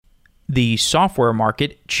The software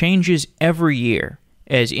market changes every year.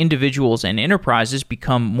 As individuals and enterprises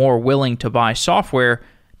become more willing to buy software,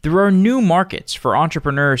 there are new markets for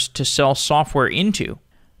entrepreneurs to sell software into.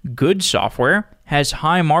 Good software has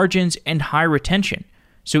high margins and high retention,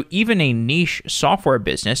 so even a niche software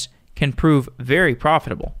business can prove very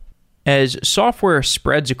profitable. As software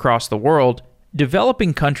spreads across the world,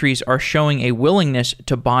 developing countries are showing a willingness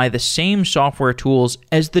to buy the same software tools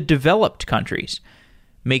as the developed countries,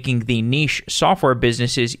 making the niche software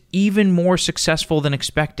businesses even more successful than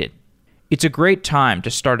expected. It's a great time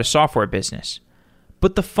to start a software business.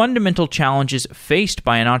 But the fundamental challenges faced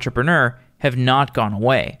by an entrepreneur have not gone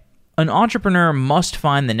away. An entrepreneur must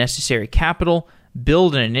find the necessary capital,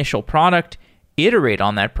 build an initial product, iterate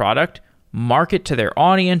on that product, market to their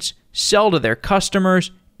audience, sell to their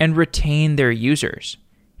customers, and retain their users.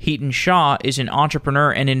 Hiten Shah is an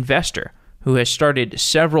entrepreneur and investor who has started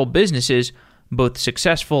several businesses, both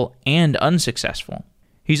successful and unsuccessful.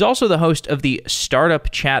 He's also the host of the Startup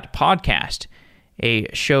Chat podcast, a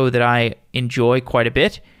show that I enjoy quite a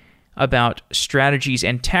bit about strategies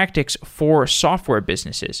and tactics for software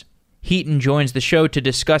businesses. Hiten joins the show to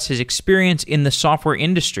discuss his experience in the software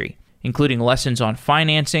industry, including lessons on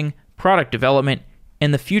financing, product development,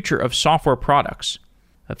 and the future of software products.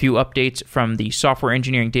 A few updates from the Software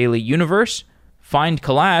Engineering Daily universe.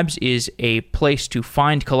 FindCollabs is a place to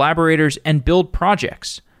find collaborators and build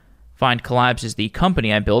projects. FindCollabs is the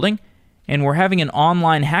company I'm building, and we're having an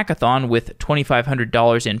online hackathon with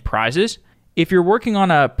 $2,500 in prizes. If you're working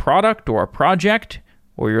on a product or a project,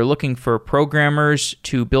 or you're looking for programmers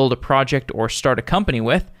to build a project or start a company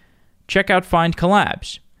with, check out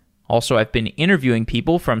FindCollabs. Also, I've been interviewing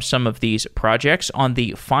people from some of these projects on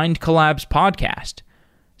the FindCollabs podcast.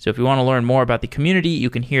 So if you want to learn more about the community, you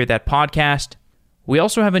can hear that podcast. We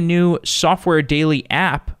also have a new Software Daily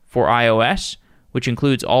app for iOS, which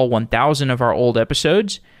includes all 1,000 of our old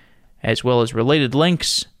episodes, as well as related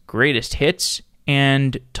links, greatest hits,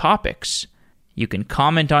 and topics. You can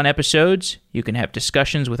comment on episodes, you can have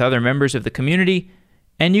discussions with other members of the community,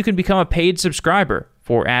 and you can become a paid subscriber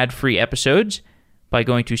for ad-free episodes by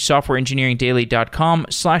going to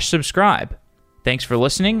softwareengineeringdaily.com/subscribe. Thanks for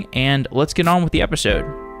listening, and let's get on with the episode.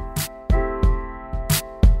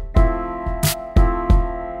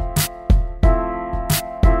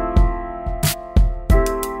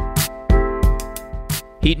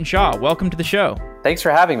 Hiten Shah, welcome to the show. Thanks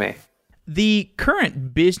for having me. The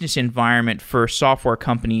current business environment for software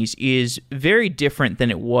companies is very different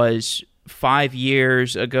than it was 5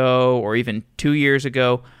 years ago or even 2 years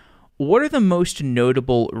ago. What are the most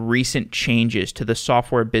notable recent changes to the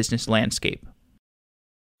software business landscape?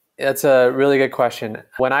 That's a really good question.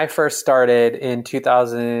 When I first started in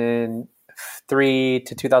 2003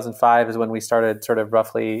 to 2005 is when we started sort of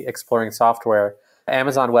roughly exploring software.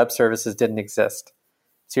 Amazon Web Services didn't exist.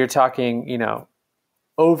 So you're talking,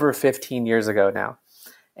 over 15 years ago now.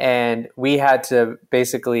 And we had to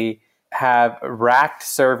basically have racked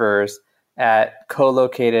servers at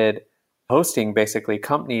co-located hosting, basically,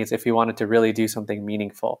 companies if you wanted to really do something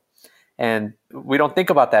meaningful. And we don't think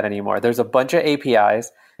about that anymore. There's a bunch of APIs.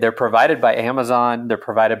 They're provided by Amazon, they're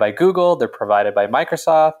provided by Google, they're provided by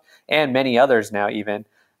Microsoft, and many others now even.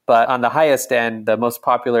 But on the highest end, the most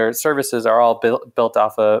popular services are all built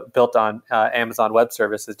on Amazon Web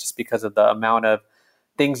Services, just because of the amount of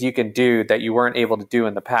things you can do that you weren't able to do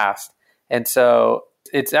in the past. And so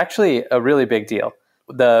it's actually a really big deal.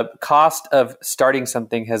 The cost of starting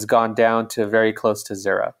something has gone down to very close to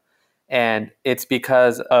zero. And it's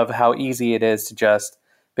because of how easy it is to just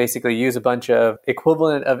basically use a bunch of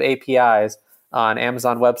equivalent of APIs on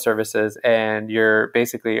Amazon Web Services, and you're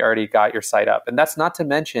basically already got your site up. And that's not to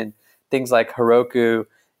mention things like Heroku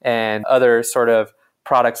and other sort of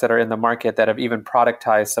products that are in the market that have even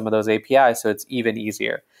productized some of those APIs, so it's even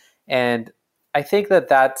easier. And I think that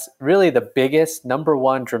that's really the biggest, number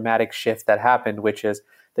one dramatic shift that happened, which is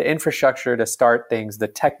the infrastructure to start things, the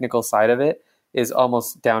technical side of it is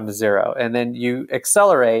almost down to zero. And then you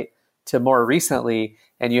accelerate to more recently,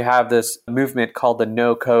 and you have this movement called the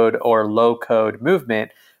no-code or low-code movement,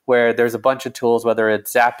 where there's a bunch of tools, whether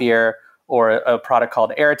it's Zapier or a product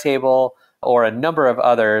called Airtable or a number of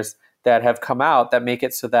others that have come out that make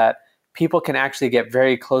it so that people can actually get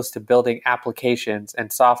very close to building applications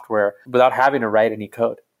and software without having to write any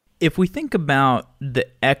code. If we think about the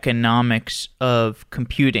economics of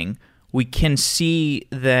computing, we can see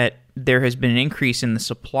that there has been an increase in the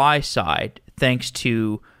supply side thanks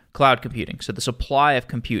to cloud computing. So the supply of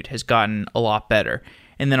compute has gotten a lot better.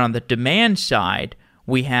 And then on the demand side,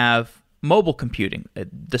 we have mobile computing.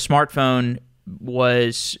 The smartphone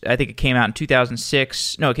I think it came out in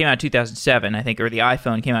 2006. No, it came out in 2007, I think, or the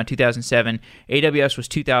iPhone came out in 2007. AWS was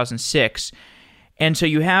 2006. And so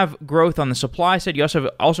you have growth on the supply side. You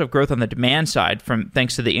also have growth on the demand side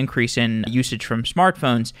thanks to the increase in usage from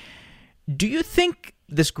smartphones. Do you think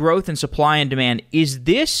this growth in supply and demand, is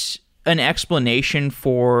this an explanation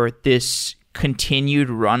for this continued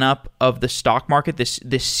run-up of the stock market, this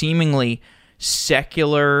seemingly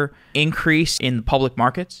secular increase in the public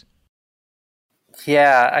markets?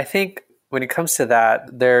 Yeah, I think when it comes to that,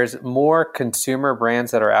 there's more consumer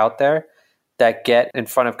brands that are out there that get in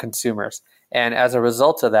front of consumers. And as a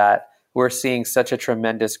result of that, we're seeing such a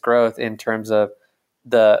tremendous growth in terms of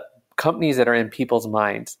the companies that are in people's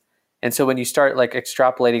minds. And so when you start like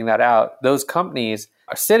extrapolating that out, those companies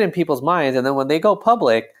sit in people's minds, and then when they go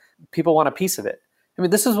public, people want a piece of it. I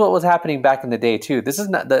mean, this is what was happening back in the day too. This is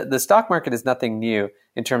not the stock market is nothing new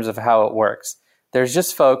in terms of how it works. There's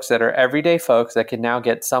just folks that are everyday folks that can now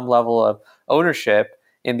get some level of ownership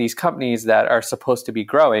in these companies that are supposed to be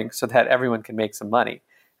growing so that everyone can make some money.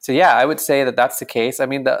 So yeah, I would say that that's the case. I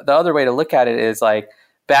mean, the other way to look at it is like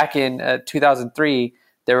back in 2003,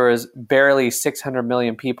 there was barely 600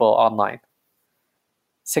 million people online.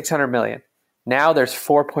 600 million. Now there's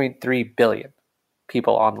 4.3 billion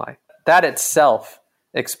people online. That itself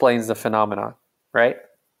explains the phenomenon, right?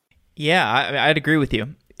 Yeah, I'd agree with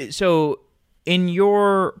you. So in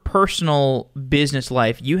your personal business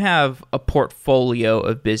life, you have a portfolio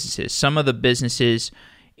of businesses. Some of the businesses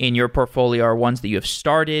in your portfolio are ones that you have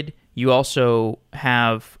started. You also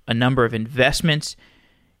have a number of investments.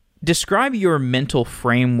 Describe your mental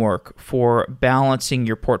framework for balancing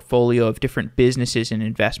your portfolio of different businesses and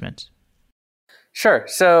investments. Sure.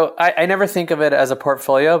 So I never think of it as a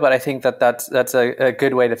portfolio, but I think that's a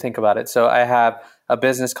good way to think about it. So I have a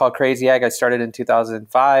business called Crazy Egg. I started in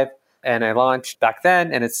 2005 and I launched back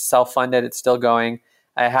then, and it's self-funded. It's still going.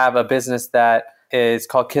 I have a business that is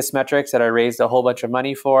called Kissmetrics that I raised a whole bunch of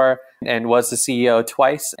money for and was the CEO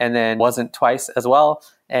twice and then wasn't twice as well.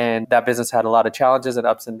 And that business had a lot of challenges and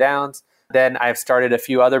ups and downs. Then I've started a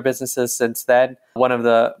few other businesses since then. One of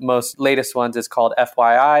the most latest ones is called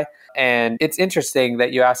FYI. And it's interesting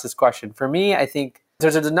that you asked this question. For me, I think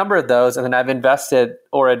there's a number of those. And then I've invested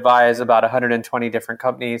or advised about 120 different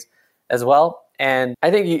companies as well. And I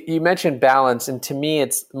think you mentioned balance. And to me,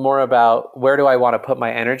 it's more about where do I want to put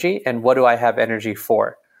my energy and what do I have energy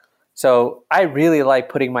for? So I really like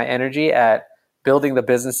putting my energy at building the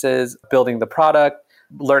businesses, building the product,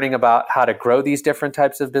 learning about how to grow these different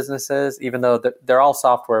types of businesses, even though they're all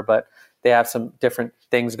software, but they have some different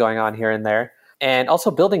things going on here and there. And also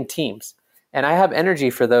building teams. And I have energy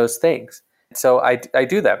for those things. So I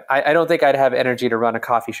do them. I don't think I'd have energy to run a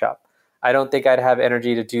coffee shop. I don't think I'd have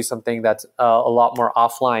energy to do something that's a lot more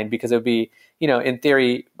offline, because it would be, in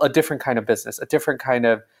theory, a different kind of business, a different kind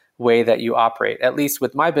of way that you operate. At least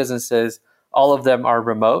with my businesses, all of them are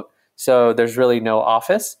remote. So there's really no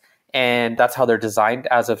office. And that's how they're designed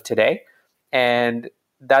as of today. And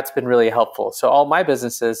that's been really helpful. So all my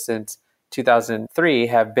businesses since 2003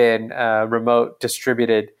 have been remote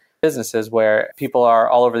distributed businesses where people are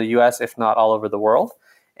all over the US, if not all over the world.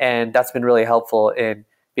 And that's been really helpful in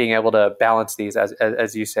being able to balance these,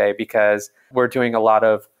 as you say, because we're doing a lot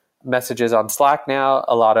of messages on Slack now,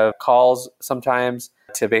 a lot of calls sometimes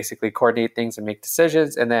to basically coordinate things and make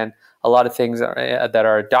decisions. And then a lot of things that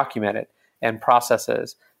are documented and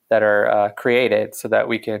processes that are created so that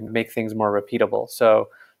we can make things more repeatable. So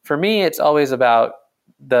for me, it's always about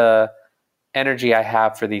the energy I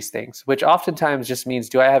have for these things, which oftentimes just means,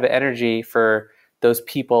 do I have energy for those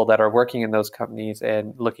people that are working in those companies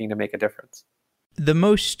and looking to make a difference? The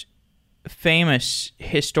most famous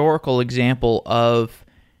historical example of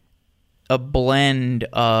a blend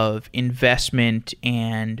of investment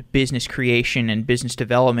and business creation and business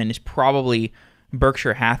development is probably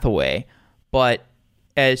Berkshire Hathaway. But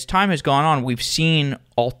as time has gone on, we've seen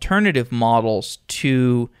alternative models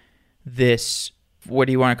to this, what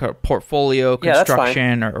do you want to call it, portfolio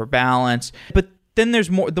construction or balance. But then there's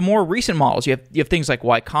the more recent models. You have things like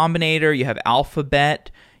Y Combinator, you have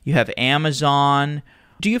Alphabet, you have Amazon.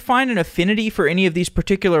 Do you find an affinity for any of these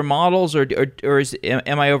particular models, or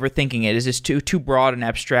am I overthinking it? Is this too broad an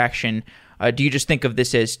abstraction? Do you just think of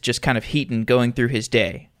this as just kind of Heaton going through his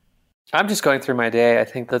day? I'm just going through my day. I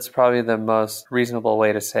think that's probably the most reasonable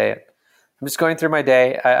way to say it. I'm just going through my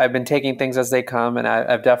day. I've been taking things as they come, and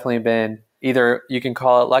I've definitely been, either you can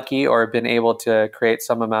call it lucky or been able to create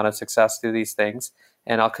some amount of success through these things,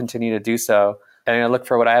 and I'll continue to do so. And I look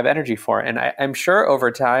for what I have energy for. And I'm sure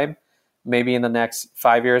over time, maybe in the next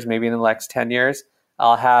 5 years, maybe in the next 10 years,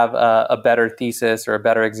 I'll have a better thesis or a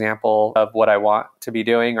better example of what I want to be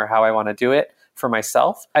doing or how I want to do it for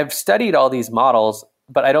myself. I've studied all these models,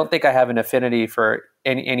 but I don't think I have an affinity for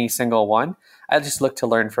any single one. I just look to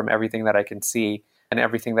learn from everything that I can see and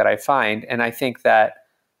everything that I find. And I think that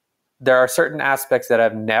there are certain aspects that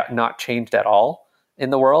have not changed at all in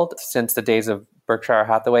the world since the days of Berkshire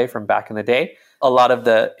Hathaway from back in the day. A lot of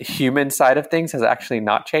the human side of things has actually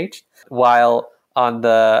not changed, while on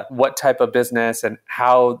the what type of business and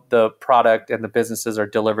how the product and the businesses are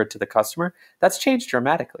delivered to the customer, that's changed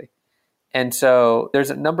dramatically. And so there's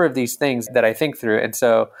a number of these things that I think through. And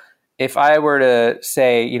so if I were to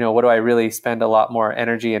say, what do I really spend a lot more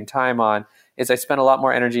energy and time on, is I spend a lot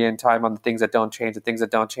more energy and time on the things that don't change. The things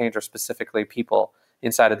that don't change are specifically people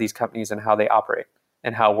inside of these companies and how they operate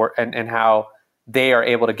and how they are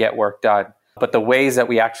able to get work done. But the ways that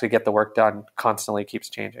we actually get the work done constantly keeps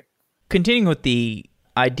changing. Continuing with the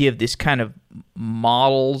idea of this kind of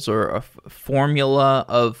models or a formula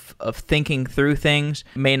of thinking through things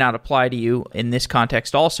may not apply to you in this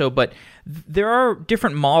context also, but there are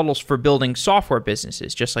different models for building software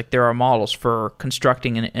businesses, just like there are models for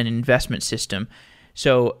constructing an investment system.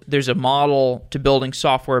 So there's a model to building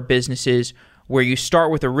software businesses where you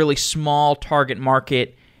start with a really small target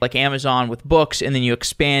market, like Amazon with books, and then you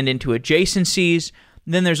expand into adjacencies.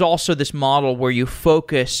 Then there's also this model where you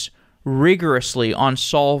focus rigorously on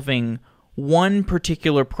solving one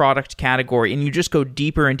particular product category, and you just go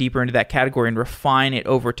deeper and deeper into that category and refine it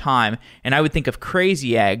over time. And I would think of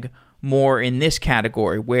Crazy Egg more in this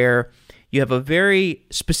category, where you have a very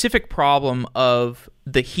specific problem of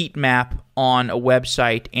the heat map on a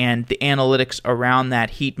website and the analytics around that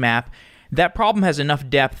heat map. That problem has enough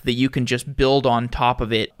depth that you can just build on top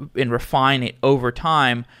of it and refine it over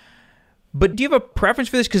time. But do you have a preference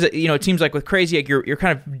for this? Because it seems like with Crazy Egg, you're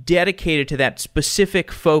kind of dedicated to that specific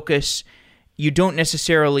focus. You don't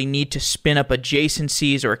necessarily need to spin up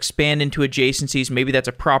adjacencies or expand into adjacencies. Maybe that's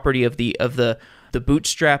a property of the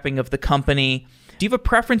bootstrapping of the company. Do you have a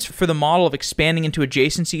preference for the model of expanding into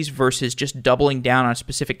adjacencies versus just doubling down on a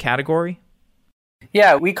specific category?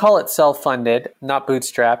 Yeah, we call it self-funded, not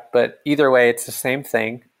bootstrap, but either way, it's the same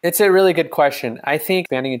thing. It's a really good question. I think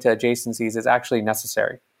expanding into adjacencies is actually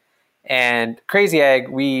necessary. And Crazy Egg,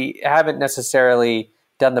 we haven't necessarily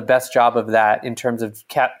done the best job of that in terms of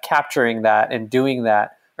capturing that and doing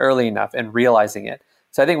that early enough and realizing it.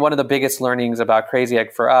 So I think one of the biggest learnings about Crazy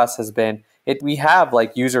Egg for us has been we have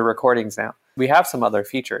like user recordings now. We have some other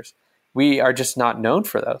features. We are just not known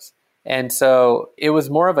for those. And so it was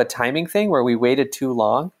more of a timing thing where we waited too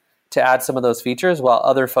long to add some of those features while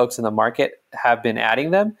other folks in the market have been adding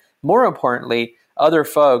them. More importantly, other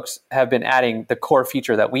folks have been adding the core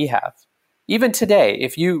feature that we have. Even today,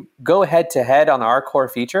 if you go head to head on our core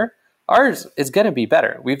feature, ours is going to be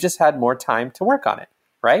better. We've just had more time to work on it,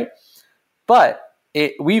 right? But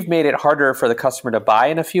we've made it harder for the customer to buy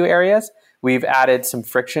in a few areas. We've added some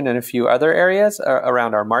friction in a few other areas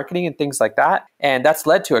around our marketing and things like that. And that's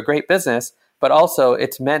led to a great business. But also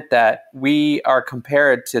it's meant that we are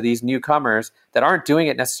compared to these newcomers that aren't doing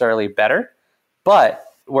it necessarily better, but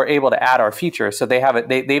we're able to add our features. So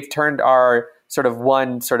they've turned our sort of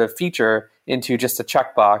one sort of feature into just a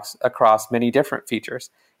checkbox across many different features.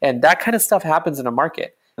 And that kind of stuff happens in a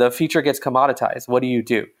market. The feature gets commoditized. What do you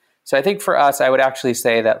do? So I think for us, I would actually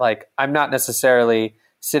say that I'm not necessarily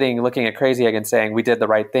sitting looking at Crazy Egg and saying we did the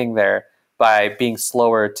right thing there by being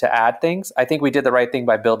slower to add things. I think we did the right thing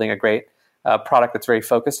by building a great product that's very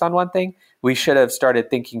focused on one thing. We should have started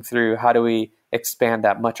thinking through how do we expand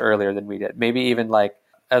that much earlier than we did. Maybe even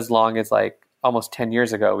as long as almost 10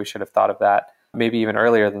 years ago, we should have thought of that, maybe even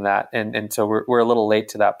earlier than that. And so we're a little late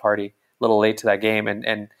to that party, a little late to that game,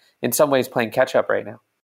 and in some ways playing catch up right now.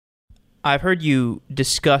 I've heard you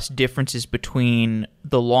discuss differences between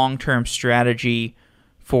the long-term strategy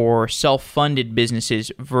for self-funded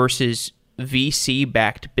businesses versus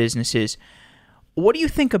VC-backed businesses. What do you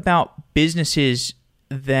think about businesses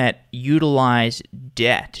that utilize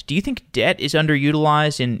debt? Do you think debt is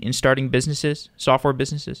underutilized in starting businesses, software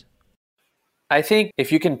businesses? I think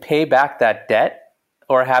if you can pay back that debt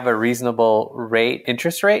or have a reasonable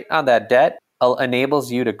interest rate on that debt,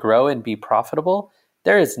 enables you to grow and be profitable,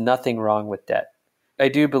 there is nothing wrong with debt. I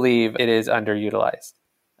do believe it is underutilized.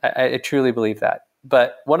 I truly believe that.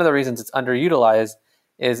 But one of the reasons it's underutilized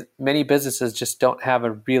is many businesses just don't have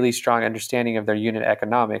a really strong understanding of their unit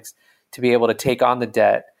economics to be able to take on the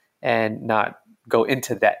debt and not go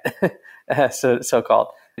into debt, so-called,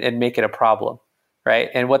 and make it a problem, right?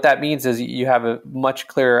 And what that means is you have a much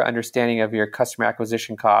clearer understanding of your customer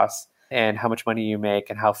acquisition costs and how much money you make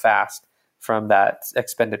and how fast from that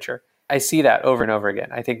expenditure. I see that over and over again.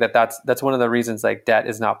 I think that's one of the reasons like debt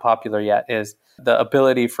is not popular yet, is the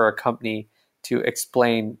ability for a company to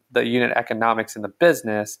explain the unit economics in the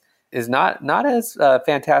business is not as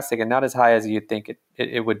fantastic and not as high as you'd think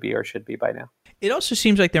it would be or should be by now. It also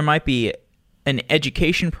seems like there might be an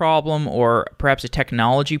education problem or perhaps a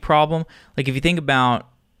technology problem. Like if you think about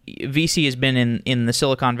VC has been in the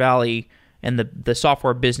Silicon Valley and the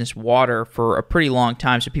software business water for a pretty long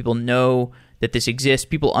time, so people know that this exists.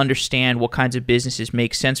 People understand what kinds of businesses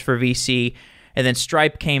make sense for VC. And then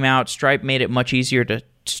Stripe came out. Stripe made it much easier to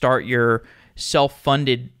start your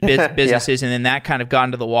self-funded businesses, and then that kind of got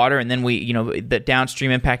into the water. And then the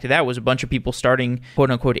downstream impact of that was a bunch of people starting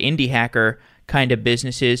quote-unquote indie hacker kind of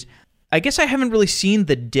businesses. I guess I haven't really seen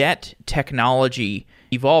the debt technology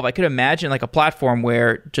evolve. I could imagine like a platform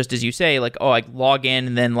where, just as you say, like, oh, I log in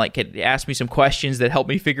and then like it asks me some questions that help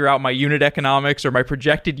me figure out my unit economics or my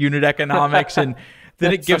projected unit economics, and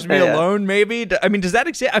then it gives me a loan maybe. I mean, does that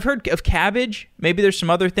exist? I've heard of Kabbage. Maybe there's some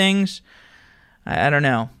other things. I don't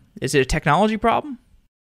know. Is it a technology problem?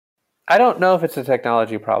 I don't know if it's a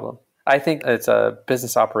technology problem. I think it's a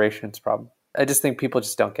business operations problem. I just think people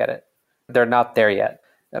just don't get it. They're not there yet.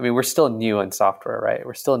 I mean, we're still new in software, right?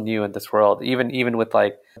 We're still new in this world, even with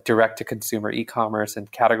like direct to consumer e-commerce and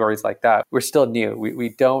categories like that. We're still new. We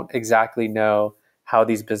don't exactly know how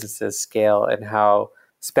these businesses scale and how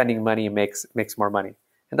spending money makes more money.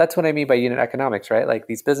 And that's what I mean by unit economics, right? Like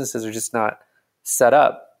these businesses are just not set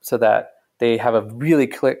up so that they have a really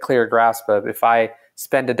clear grasp of, if I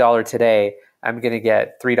spend $1 today, I'm going to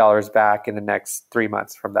get $3 back in the next 3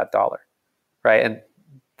 months from that dollar, right? And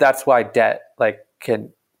that's why debt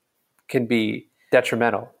can be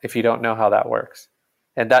detrimental if you don't know how that works.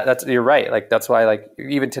 And that's you're right. Like that's why like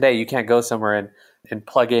even today you can't go somewhere and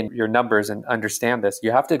plug in your numbers and understand this.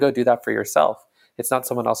 You have to go do that for yourself. It's not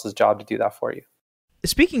someone else's job to do that for you.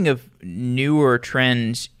 Speaking of newer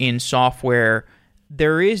trends in software,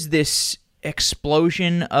 there is this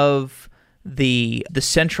explosion of the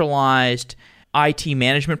centralized IT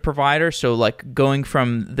management provider. So like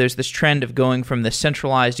there's this trend of going from the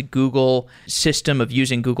centralized Google system of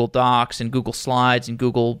using Google Docs and Google Slides and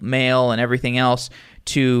Google Mail and everything else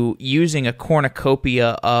to using a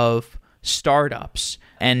cornucopia of startups.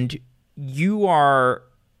 And you are,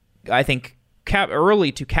 I think,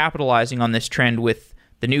 early to capitalizing on this trend with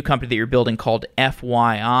the new company that you're building called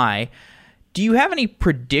FYI. Do you have any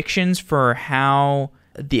predictions for how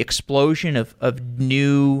the explosion of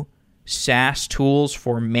new SaaS tools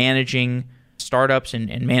for managing startups and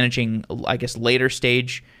managing, I guess, later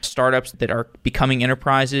stage startups that are becoming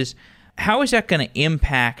enterprises, how is that going to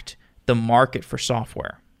impact the market for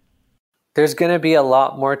software? There's going to be a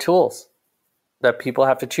lot more tools that people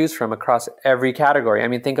have to choose from across every category. I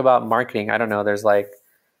mean, think about marketing. I don't know, there's like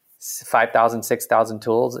 5,000, 6,000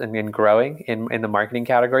 tools and growing in the marketing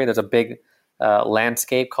category. There's a big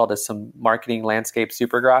landscape called some marketing landscape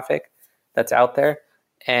super graphic that's out there.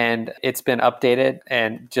 And it's been updated.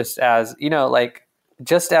 And just as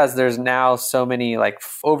there's now so many, like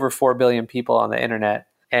over 4 billion people on the internet,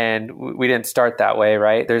 and we didn't start that way,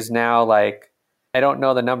 right? There's now like, I don't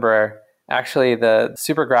know the number. Actually, the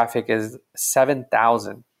super graphic is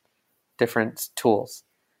 7,000 different tools.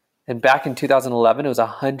 And back in 2011, it was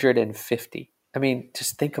 150. I mean,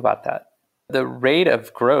 just think about that. The rate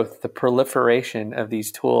of growth, the proliferation of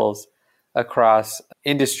these tools across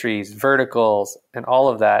industries, verticals, and all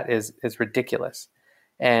of that is ridiculous.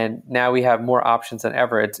 And now we have more options than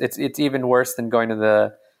ever. It's even worse than going to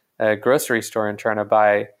the grocery store and trying to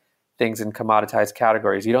buy things in commoditized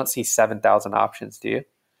categories. You don't see 7,000 options, do you?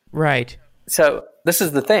 Right. So this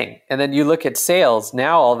is the thing. And then you look at sales.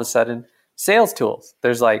 Now all of a sudden, sales tools.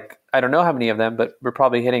 There's like, I don't know how many of them, but we're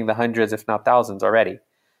probably hitting the hundreds, if not thousands already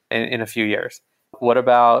in a few years. What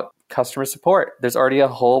about customer support? There's already a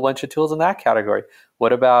whole bunch of tools in that category.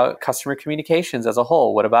 What about customer communications as a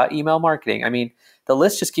whole? What about email marketing? I mean, the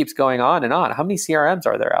list just keeps going on and on. How many CRMs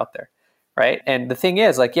are there out there, right? And the thing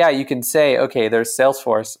is, like, yeah, you can say, okay, there's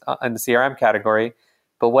Salesforce in the CRM category,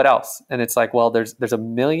 but what else? And it's like, well, there's a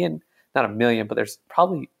million, not a million, but there's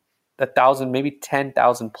probably 1,000, maybe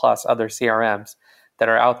 10,000 plus other CRMs that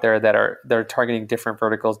are out there that are targeting different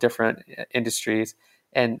verticals, different industries,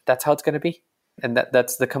 and that's how it's going to be. And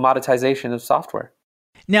that's the commoditization of software.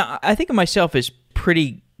 Now, I think of myself as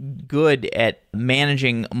pretty good at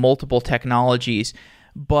managing multiple technologies,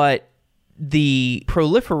 but the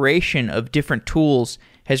proliferation of different tools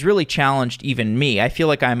has really challenged even me. I feel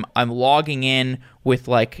like I'm logging in with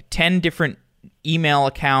like 10 different email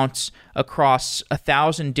accounts across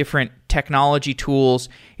 1,000 different technology tools.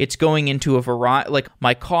 It's going into a variety, like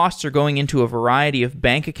my costs are going into a variety of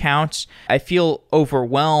bank accounts. I feel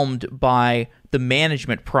overwhelmed by the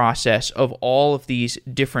management process of all of these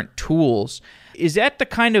different tools. Is that the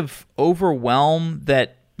kind of overwhelm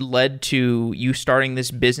that led to you starting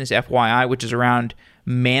this business, FYI, which is around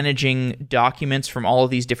managing documents from all of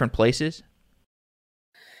these different places?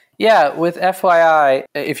 Yeah, with FYI,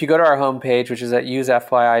 if you go to our homepage, which is at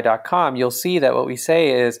usefyi.com, you'll see that what we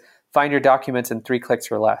say is find your documents in 3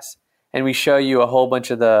 clicks or less. And we show you a whole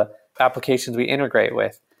bunch of the applications we integrate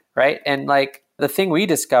with, right? And like the thing we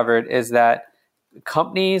discovered is that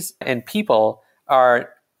companies and people are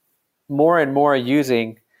more and more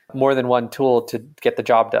using more than one tool to get the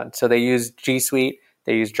job done. So they use G Suite,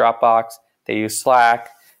 they use Dropbox, they use Slack,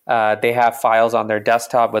 they have files on their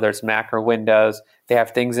desktop, whether it's Mac or Windows. They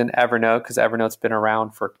have things in Evernote because Evernote's been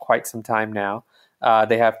around for quite some time now.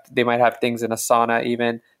 They might have things in Asana,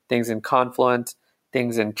 even things in Confluence,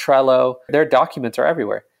 things in Trello. Their documents are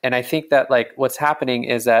everywhere. And I think that like what's happening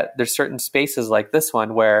is that there's certain spaces like this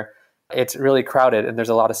one where it's really crowded and there's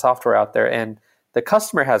a lot of software out there and the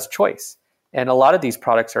customer has choice. And a lot of these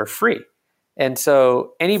products are free. And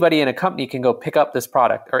so anybody in a company can go pick up this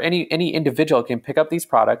product, or any individual can pick up these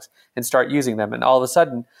products and start using them. And all of a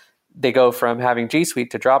sudden, they go from having G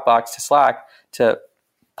Suite to Dropbox to Slack to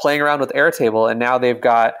playing around with Airtable. And now they've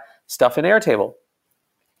got stuff in Airtable.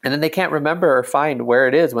 And then they can't remember or find where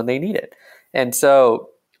it is when they need it. And so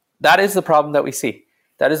that is the problem that we see.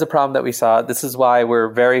 That is the problem that we saw. This is why we're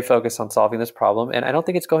very focused on solving this problem. And I don't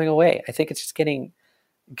think it's going away. I think it's just getting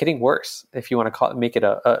worse, if you want to make it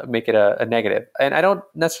a negative. And I don't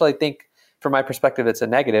necessarily think, from my perspective, it's a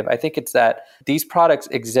negative. I think it's that these products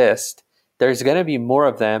exist. There's going to be more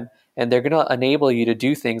of them, and they're going to enable you to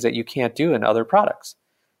do things that you can't do in other products.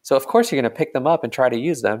 So of course you're going to pick them up and try to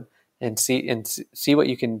use them and see what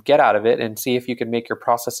you can get out of it, and see if you can make your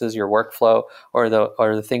processes, your workflow, or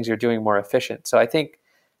the things you're doing more efficient. So I think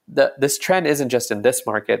this trend isn't just in this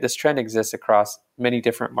market. This trend exists across many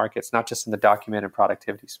different markets, not just in the document and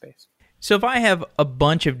productivity space. So if I have a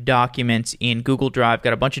bunch of documents in Google Drive,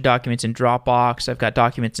 got a bunch of documents in Dropbox, I've got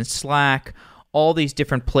documents in Slack, all these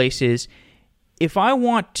different places, if I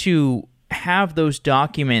want to have those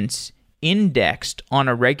documents indexed on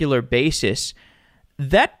a regular basis,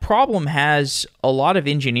 that problem has a lot of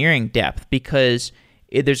engineering depth, because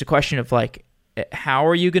there's a question of like, how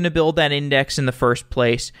are you going to build that index in the first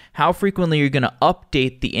place? How frequently are you going to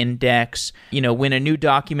update the index? You know, when a new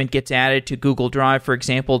document gets added to Google Drive, for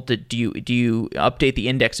example, do you update the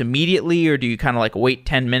index immediately, or do you kind of like wait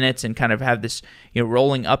 10 minutes and kind of have this, you know,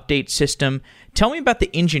 rolling update system? Tell me about the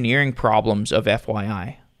engineering problems of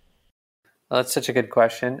FYI. Well, that's such a good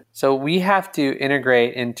question. So we have to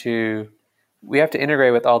integrate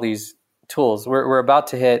with all these tools. We're about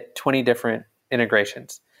to hit 20 different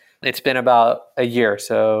integrations. It's been about a year,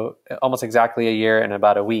 so almost exactly a year and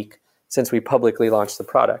about a week since we publicly launched the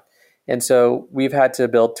product. And so we've had to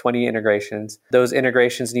build 20 integrations. Those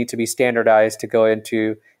integrations need to be standardized to go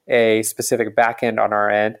into a specific backend on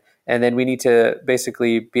our end. And then we need to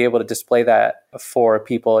basically be able to display that for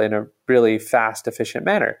people in a really fast, efficient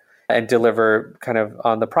manner and deliver kind of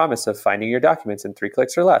on the promise of finding your documents in 3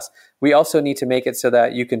 clicks or less. We also need to make it so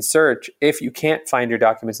that you can search. If you can't find your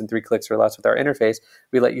documents in 3 clicks or less with our interface,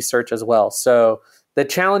 we let you search as well. So the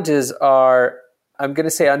challenges are, I'm going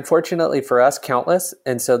to say, unfortunately for us, countless.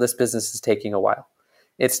 And so this business is taking a while.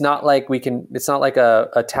 It's not like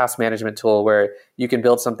a task management tool where you can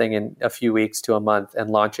build something in a few weeks to a month and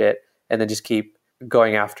launch it and then just keep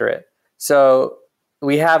going after it. So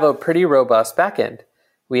we have a pretty robust backend.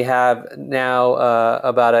 We have now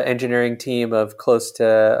about an engineering team of close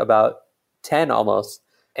to about 10 almost,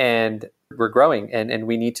 and we're growing, and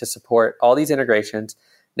we need to support all these integrations.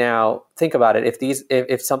 Now, think about it.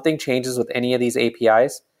 If something changes with any of these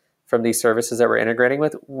APIs from these services that we're integrating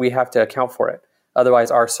with, we have to account for it. Otherwise,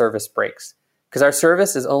 our service breaks, because our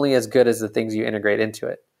service is only as good as the things you integrate into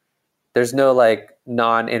it. There's no like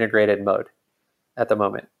non-integrated mode at the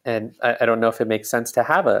moment. And I don't know if it makes sense to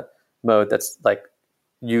have a mode that's like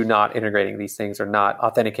you not integrating these things or not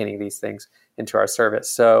authenticating these things into our service.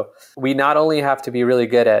 So we not only have to be really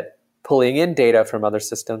good at pulling in data from other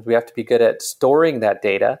systems, we have to be good at storing that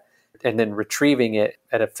data and then retrieving it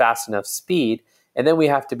at a fast enough speed. And then we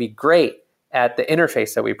have to be great at the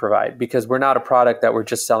interface that we provide, because we're not a product that we're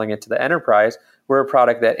just selling it to the enterprise. We're a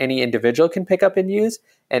product that any individual can pick up and use,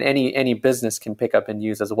 and any business can pick up and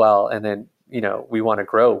use as well. And then, you know, we want to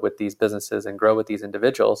grow with these businesses and grow with these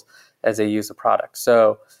individuals as they use the product.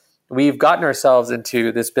 So we've gotten ourselves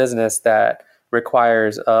into this business that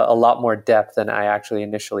requires a lot more depth than I actually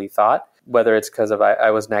initially thought. Whether it's because of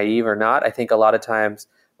I was naive or not, I think a lot of times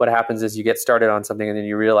what happens is you get started on something and then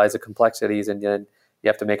you realize the complexities, and then you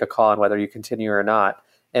have to make a call on whether you continue or not.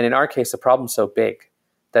 And in our case, the problem's so big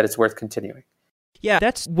that it's worth continuing. Yeah,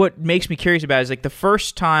 that's what makes me curious about it, is like the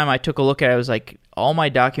first time I took a look at it, I was like, all my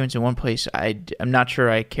documents in one place, I'm not sure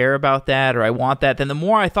I care about that or I want that. Then the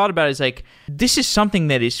more I thought about it, it's like, this is something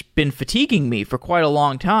that has been fatiguing me for quite a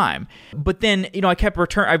long time. But then,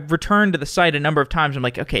 I've returned to the site a number of times. I'm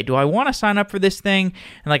like, okay, do I want to sign up for this thing?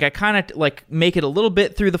 And like, I kind of like make it a little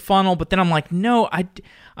bit through the funnel, but then I'm like, no,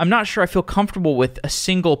 I'm not sure I feel comfortable with a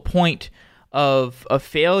single point of a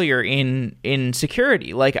failure in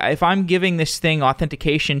security. Like if I'm giving this thing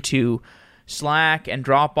authentication to Slack and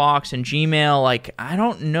Dropbox and Gmail, like I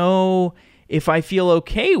don't know if I feel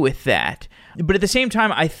okay with that. But at the same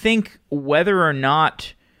time, I think whether or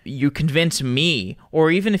not you convince me,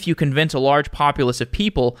 or even if you convince a large populace of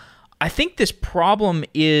people, I think this problem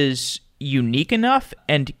is unique enough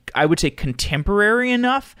and I would say contemporary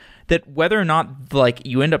enough that whether or not like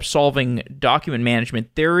you end up solving document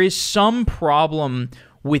management, there is some problem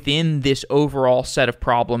within this overall set of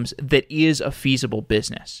problems that is a feasible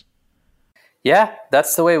business. Yeah,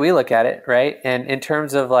 that's the way we look at it, right? And in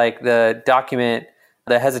terms of like the document,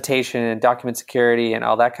 the hesitation and document security and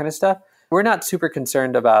all that kind of stuff, we're not super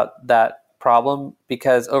concerned about that problem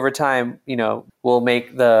because over time, we'll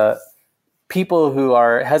make the people who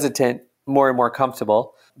are hesitant more and more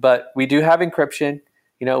comfortable. But we do have encryption.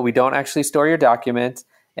 We don't actually store your documents,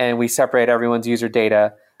 and we separate everyone's user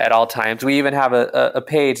data at all times. We even have a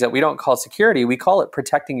page that we don't call security. We call it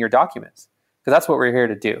protecting your documents because that's what we're here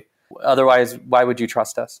to do. Otherwise, why would you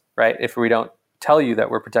trust us, right? If we don't tell you that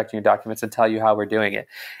we're protecting your documents and tell you how we're doing it.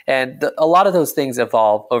 And a lot of those things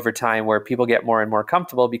evolve over time where people get more and more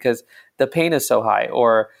comfortable because the pain is so high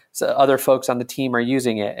or so other folks on the team are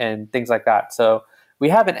using it and things like that. So we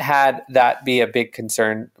haven't had that be a big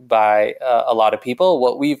concern by a lot of people.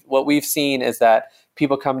 What we've seen is that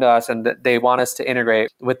people come to us and they want us to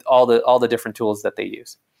integrate with all the different tools that they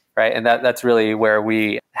use, right? And that's really where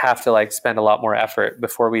we have to like spend a lot more effort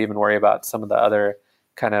before we even worry about some of the other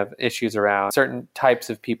kind of issues around certain types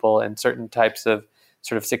of people and certain types of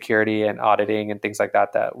sort of security and auditing and things like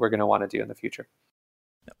that we're going to want to do in the future.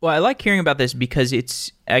 Well, I like hearing about this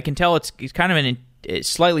because I can tell it's kind of a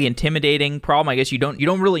slightly intimidating problem. I guess you don't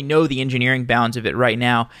really know the engineering bounds of it right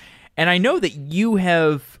now. And I know that you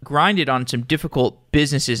have grinded on some difficult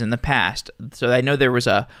businesses in the past. So I know there was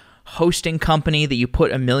a hosting company that you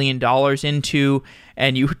put $1 million into,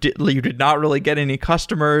 and you did not really get any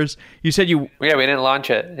customers. You said we didn't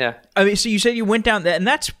launch it. Yeah. I mean, so you said you went down that, and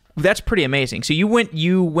that's pretty amazing. So you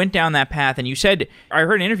went down that path, and you said, I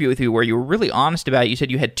heard an interview with you where you were really honest about it. You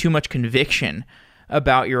said you had too much conviction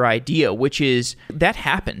about your idea, which is that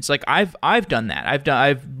happens. Like I've done that. I've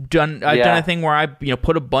done a thing where I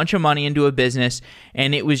put a bunch of money into a business,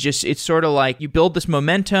 and it's sort of like you build this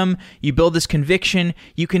momentum, you build this conviction,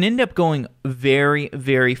 you can end up going very,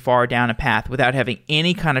 very far down a path without having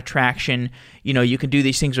any kind of traction. You can do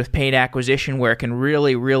these things with paid acquisition where it can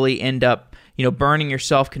really, really end up burning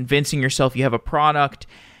yourself, convincing yourself you have a product.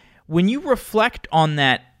 When you reflect on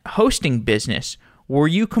that hosting business, were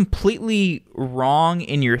you completely wrong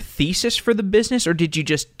in your thesis for the business, or did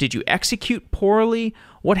you execute poorly?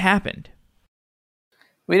 What happened?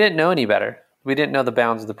 We didn't know any better. We didn't know the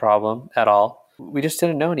bounds of the problem at all. We just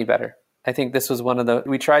didn't know any better. I think this was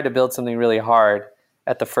we tried to build something really hard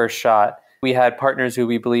at the first shot. We had partners who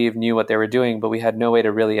we believe knew what they were doing, but we had no way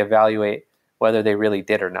to really evaluate whether they really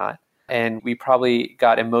did or not. And we probably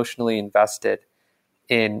got emotionally invested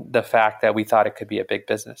in the fact that we thought it could be a big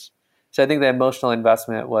business. So I think the emotional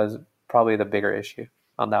investment was probably the bigger issue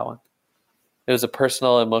on that one. It was a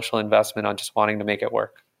personal emotional investment on just wanting to make it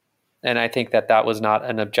work. And I think that was not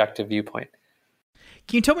an objective viewpoint.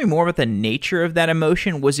 Can you tell me more about the nature of that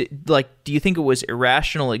emotion? Was it do you think it was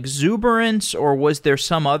irrational exuberance, or was there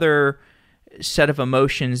some other set of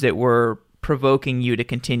emotions that were provoking you to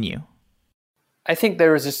continue? I think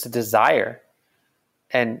there was just a desire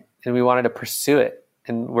and we wanted to pursue it.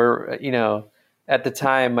 And we're, at the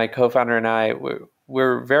time, my co-founder and I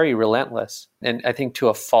were very relentless, and I think to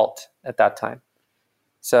a fault at that time.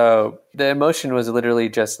 So the emotion was literally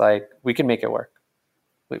just like, we can make it work.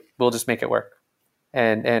 We'll just make it work.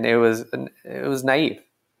 And it was naive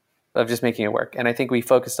of just making it work. And I think we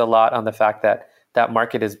focused a lot on the fact that that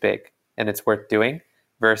market is big and it's worth doing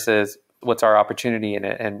versus what's our opportunity in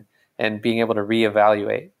it and being able to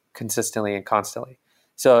reevaluate consistently and constantly.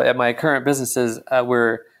 So at my current businesses,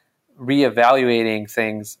 we're reevaluating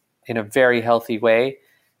things in a very healthy way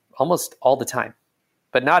almost all the time.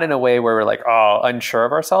 but not in a way where we're like, oh, unsure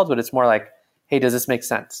of ourselves, but it's more like, hey, does this make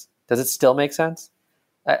sense? Does it still make sense?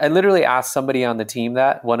 I literally ask somebody on the team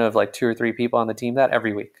that, one of like 2 or 3 people on the team that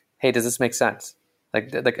every week. Hey, does this make sense?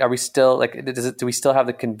 Like, are we still like, do we still have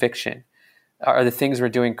the conviction? Are the things we're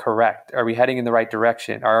doing correct? Are we heading in the right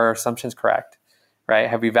direction? Are our assumptions correct? Right?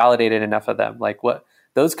 Have we validated enough of them? Like what,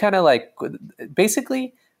 those kind of like,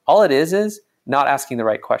 basically all it is not asking the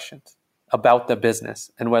right questions about the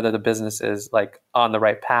business and whether the business is like on the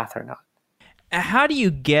right path or not. How do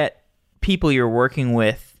you get people you're working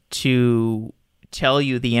with to tell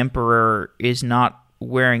you the emperor is not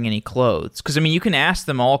wearing any clothes? Because, I mean, you can ask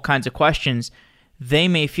them all kinds of questions. They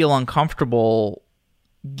may feel uncomfortable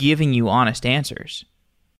giving you honest answers.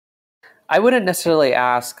 I wouldn't necessarily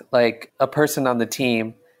ask like a person on the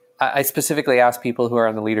team. I specifically ask people who are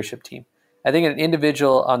on the leadership team. I think an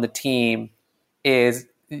individual on the team is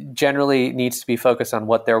generally needs to be focused on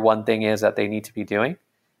what their one thing is that they need to be doing,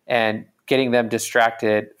 and getting them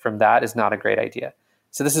distracted from that is not a great idea.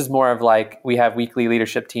 So this is more of like, we have weekly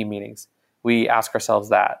leadership team meetings. We ask ourselves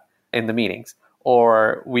that in the meetings,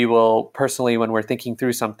 or we will personally, when we're thinking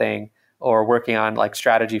through something or working on like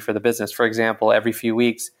strategy for the business. For example, every few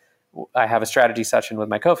weeks, I have a strategy session with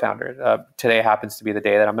my co-founder. Today happens to be the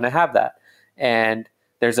day that I'm going to have that. And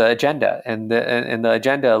there's an agenda, and the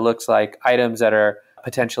agenda looks like items that are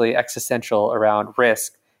potentially existential around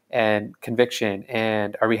risk and conviction.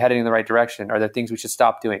 And are we heading in the right direction? Are there things we should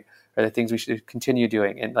stop doing? Are there things we should continue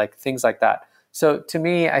doing? And like things like that. So to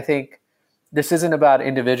me, I think this isn't about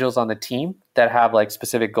individuals on the team that have like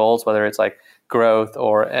specific goals, whether it's like growth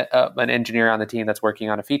or an engineer on the team that's working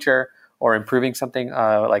on a feature or improving something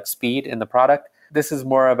like speed in the product. This is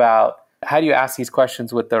more about how do you ask these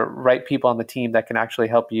questions with the right people on the team that can actually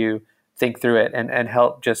help you think through it and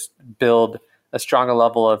help just build a stronger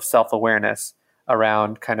level of self-awareness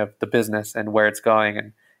around kind of the business and where it's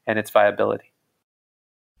going and its viability.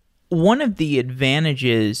 One of the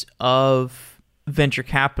advantages of venture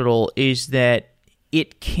capital is that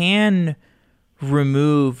it can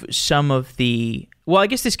remove some of the, well, I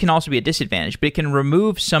guess this can also be a disadvantage, but it can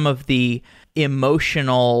remove some of the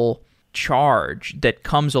emotional charge that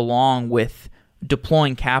comes along with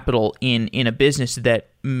deploying capital in a business that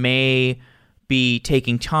may be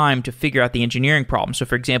taking time to figure out the engineering problem. So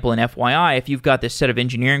for example, in FYI, if you've got this set of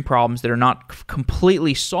engineering problems that are not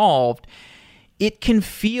completely solved, it can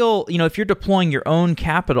feel, if you're deploying your own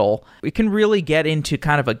capital, it can really get into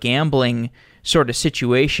kind of a gambling sort of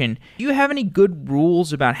situation. Do you have any good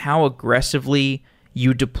rules about how aggressively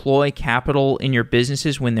you deploy capital in your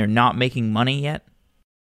businesses when they're not making money yet?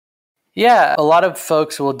 Yeah, a lot of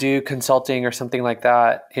folks will do consulting or something like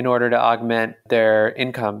that in order to augment their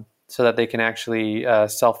income so that they can actually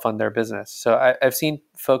self-fund their business. So I've seen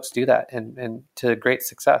folks do that and to great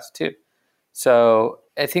success too. So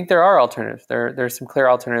I think there are alternatives. There's some clear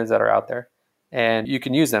alternatives that are out there, and you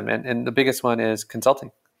can use them. And the biggest one is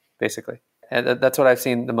consulting, basically. And that's what I've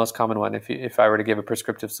seen the most common one. If I were to give a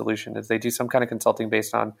prescriptive solution, is they do some kind of consulting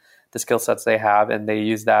based on the skill sets they have, and they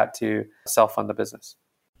use that to self-fund the business.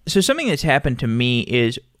 So something that's happened to me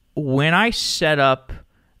is when I set up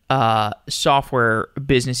software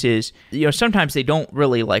businesses, sometimes they don't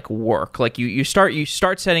really like work. Like you start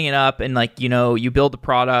setting it up, and like you build the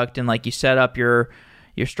product, and like you set up your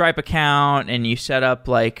Stripe account, and you set up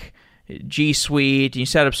like G Suite, and you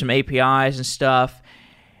set up some APIs and stuff,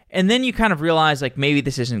 and then you kind of realize like maybe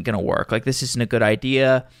this isn't going to work. Like this isn't a good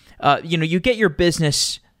idea. You get your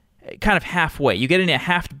business kind of halfway. You get in a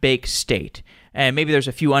half-baked state, and maybe there's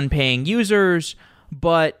a few unpaying users,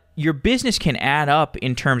 but your business can add up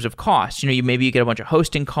in terms of costs. Maybe you get a bunch of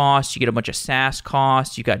hosting costs, you get a bunch of SaaS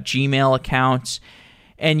costs, you got Gmail accounts,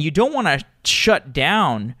 and you don't want to shut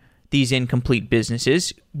down these incomplete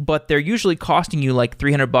businesses, but they're usually costing you like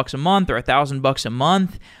 $300 a month or $1,000 a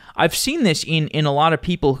month. I've seen this in a lot of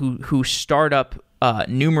people who start up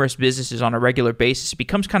numerous businesses on a regular basis. It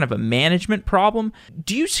becomes kind of a management problem.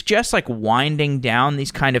 Do you suggest like winding down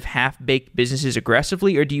these kind of half-baked businesses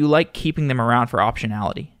aggressively, or do you like keeping them around for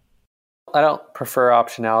optionality? I don't prefer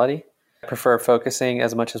optionality. I prefer focusing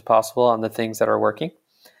as much as possible on the things that are working.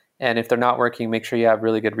 And if they're not working, make sure you have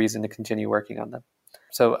really good reason to continue working on them.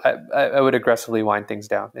 So I would aggressively wind things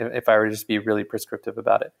down if I were to just be really prescriptive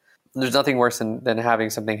about it. There's nothing worse than having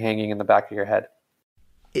something hanging in the back of your head.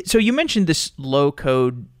 So you mentioned this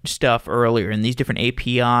low-code stuff earlier, and these different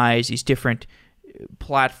APIs, these different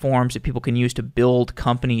platforms that people can use to build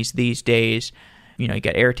companies these days. You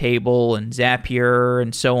got Airtable and Zapier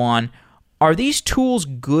and so on. Are these tools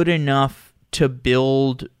good enough to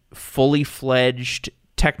build fully fledged,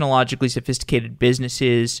 technologically sophisticated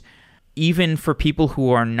businesses, even for people who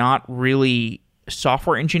are not really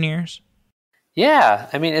software engineers? Yeah.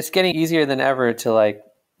 I mean, it's getting easier than ever to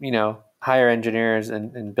hire engineers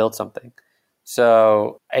and build something.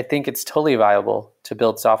 So I think it's totally viable to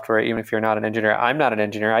build software, even if you're not an engineer. I'm not an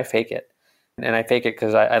engineer. I fake it. And I fake it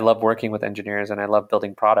because I love working with engineers and I love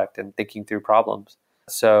building product and thinking through problems.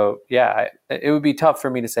 So yeah, it would be tough for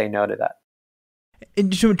me to say no to that.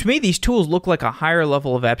 And so to me, these tools look like a higher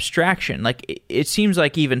level of abstraction. Like it seems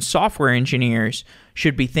like even software engineers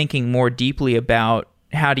should be thinking more deeply about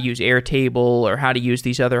how to use Airtable or how to use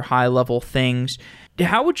these other high level things.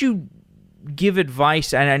 How would you give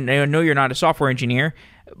advice? And I know you're not a software engineer,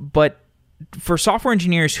 but for software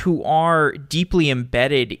engineers who are deeply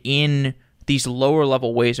embedded in these lower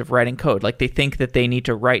level ways of writing code, like they think that they need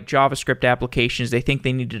to write JavaScript applications, they think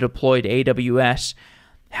they need to deploy to AWS,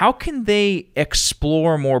 how can they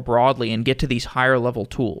explore more broadly and get to these higher level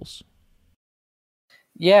tools?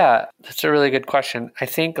 Yeah, that's a really good question. I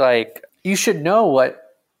think you should know what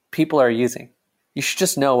people are using. You should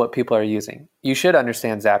just know what people are using. You should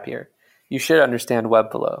understand Zapier. You should understand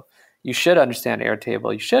Webflow. You should understand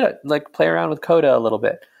Airtable. You should play around with Coda a little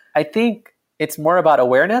bit. I think it's more about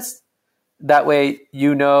awareness. That way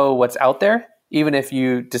you know what's out there, even if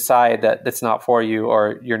you decide that it's not for you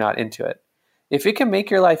or you're not into it. If it can make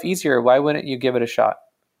your life easier, why wouldn't you give it a shot?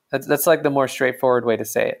 That's like the more straightforward way to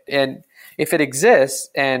say it. And if it exists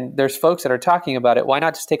and there's folks that are talking about it, why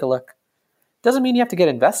not just take a look? Doesn't mean you have to get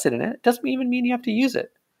invested in it. Doesn't even mean you have to use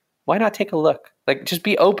it. Why not take a look? Just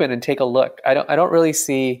be open and take a look. I don't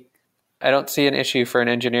see an issue for an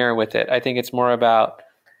engineer with it. I think it's more about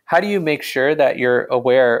how do you make sure that you're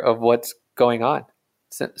aware of what's going on?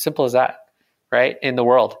 Simple as that, right? In the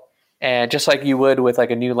world. And just like you would with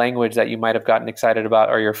a new language that you might have gotten excited about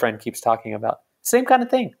or your friend keeps talking about. Same kind of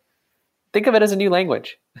thing. Think of it as a new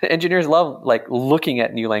language. Engineers love looking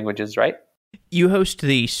at new languages, right? You host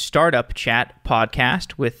the Startup Chat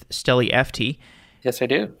podcast with Steli Efti. Yes, I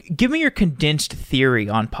do. Give me your condensed theory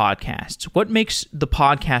on podcasts. What makes the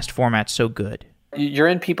podcast format so good? You're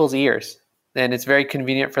in people's ears, and it's very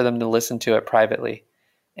convenient for them to listen to it privately.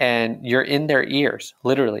 And you're in their ears,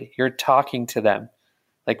 literally. You're talking to them,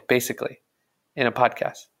 basically, in a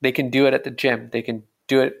podcast. They can do it at the gym. They can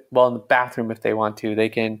do it while in the bathroom if they want to. They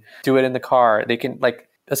can do it in the car. They can,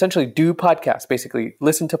 essentially do podcasts, basically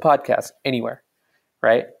listen to podcasts anywhere,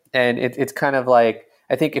 right? And it's kind of I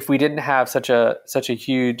think if we didn't have such a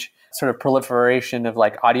huge sort of proliferation of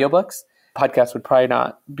audiobooks, podcasts would probably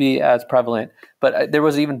not be as prevalent. But there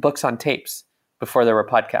was even books on tapes before there were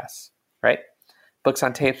podcasts, right? Books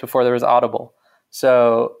on tapes before there was Audible.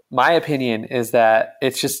 So my opinion is that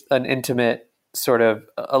it's just an intimate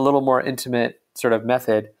a little more intimate sort of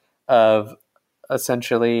method of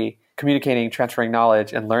essentially communicating, transferring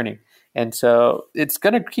knowledge, and learning. And so it's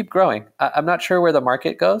going to keep growing. I'm not sure where the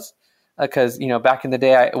market goes because, back in the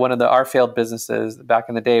day, one of our failed businesses back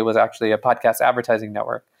in the day was actually a podcast advertising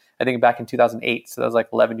network. I think back in 2008. So that was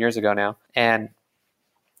 11 years ago now. And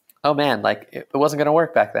oh man, it wasn't going to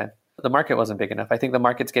work back then. The market wasn't big enough. I think the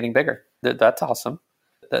market's getting bigger. That's awesome.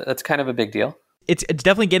 That's kind of a big deal. It's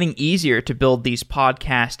definitely getting easier to build these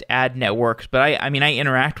podcast ad networks, but I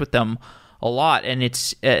interact with them a lot, and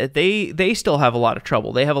it's they still have a lot of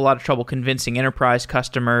trouble. They have a lot of trouble convincing enterprise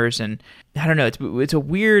customers, and I don't know. It's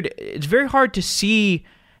very hard to see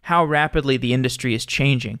how rapidly the industry is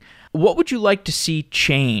changing. What would you like to see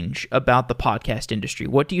change about the podcast industry?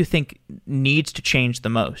 What do you think needs to change the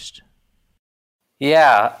most?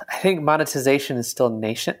 Yeah, I think monetization is still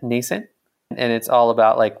nascent, and it's all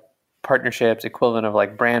about partnerships, equivalent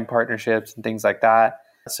of brand partnerships and things like that.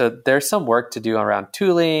 So there's some work to do around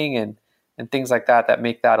tooling and things like that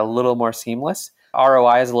make that a little more seamless.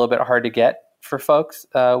 ROI is a little bit hard to get for folks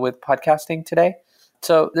with podcasting today.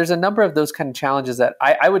 So there's a number of those kind of challenges that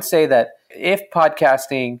I would say that if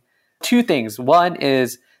podcasting, two things. One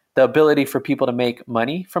is the ability for people to make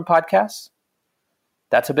money from podcasts.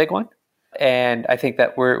 That's a big one. And I think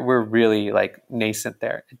that we're really nascent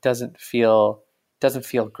there. It doesn't feel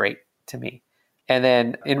great to me. And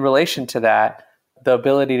then in relation to that, the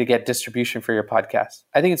ability to get distribution for your podcast.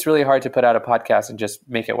 I think it's really hard to put out a podcast and just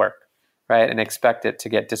make it work, right? And expect it to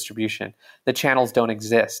get distribution. The channels don't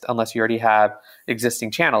exist unless you already have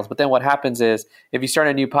existing channels. But then what happens is if you start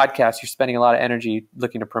a new podcast, you're spending a lot of energy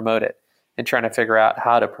looking to promote it and trying to figure out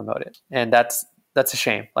how to promote it. And that's a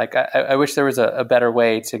shame. I wish there was a better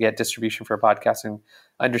way to get distribution for a podcast and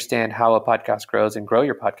understand how a podcast grows and grow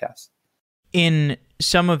your podcast. In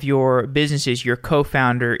some of your businesses, your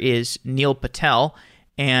co-founder is Neil Patel,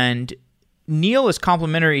 and Neil is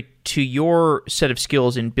complementary to your set of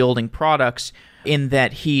skills in building products in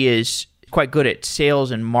that he is quite good at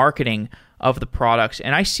sales and marketing of the products.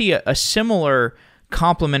 And I see a similar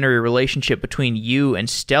complementary relationship between you and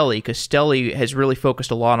Stelly, because Stelly has really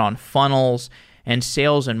focused a lot on funnels and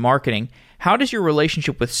sales and marketing. How does your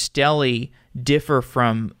relationship with Stelly differ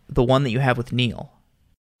from the one that you have with Neil?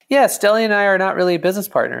 Yeah, Stelly and I are not really business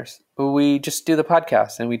partners. We just do the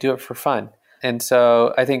podcast and we do it for fun. And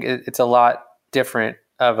so I think it's a lot different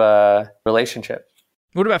of a relationship.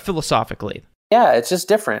 What about philosophically? Yeah, it's just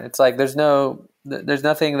different. It's like there's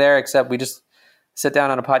nothing there except we just sit down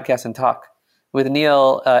on a podcast and talk. With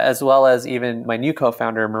Neil, as well as even my new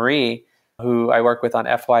co-founder, Marie, who I work with on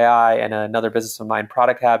FYI and another business of mine,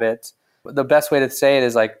 Product Habits. The best way to say it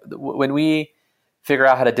is like when we figure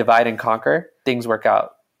out how to divide and conquer, things work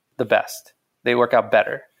out the best. They work out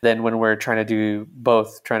better than when we're trying to do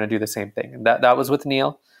the same thing. And that was with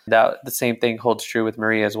Neil. The same thing holds true with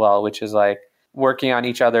Marie as well, which is like working on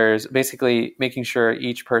each other's, basically making sure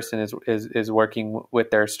each person is working with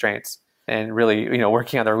their strengths and really,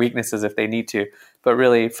 working on their weaknesses if they need to, but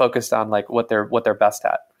really focused on like what they're best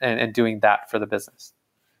at and doing that for the business.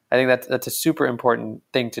 I think that's a super important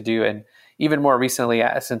thing to do. And even more recently,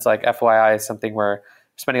 since like FYI is something we're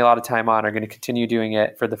spending a lot of time on, are going to continue doing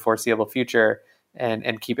it for the foreseeable future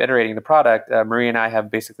and keep iterating the product, Marie and I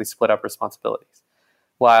have basically split up responsibilities.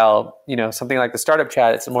 While, something like the Startup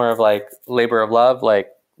Chat, it's more of like labor of love. Like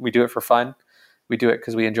we do it for fun. We do it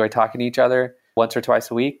because we enjoy talking to each other once or twice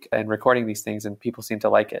a week and recording these things, and people seem to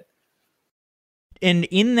like it. And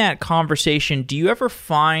in that conversation, do you ever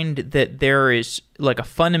find that there is like a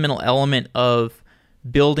fundamental element of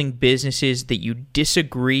building businesses that you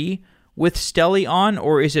disagree with Stelly on,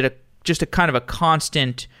 or is it just a kind of a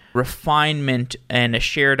constant refinement and a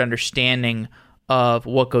shared understanding of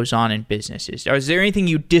what goes on in businesses? Or is there anything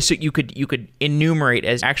you could enumerate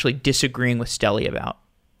as actually disagreeing with Stelly about?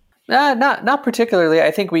 Not particularly.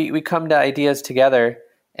 I think we come to ideas together,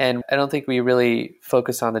 and I don't think we really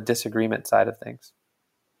focus on the disagreement side of things.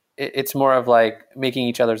 It's more of like making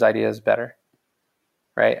each other's ideas better,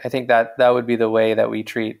 right? I think that would be the way that we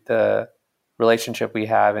treat the relationship we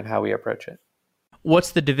have and how we approach it.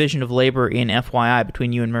 What's the division of labor in FYI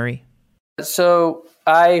between you and Marie? So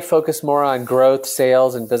I focus more on growth,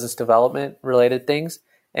 sales, and business development related things,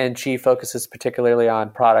 and she focuses particularly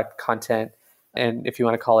on product, content, and if you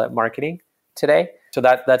want to call it marketing today. So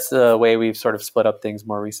that's the way we've sort of split up things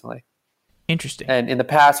more recently. Interesting. And in the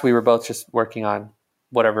past, we were both just working on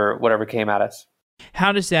whatever came at us.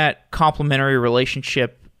 How does that complementary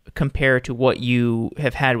relationship compare to what you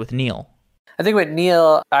have had with Neil? I think with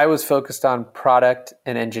Neil, I was focused on product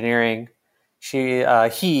and engineering.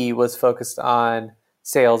 He was focused on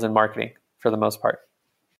sales and marketing for the most part.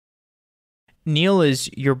 Neil is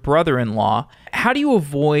your brother-in-law. How do you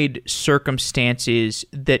avoid circumstances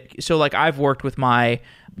so like I've worked with my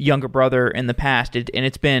younger brother in the past, and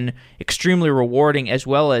it's been extremely rewarding as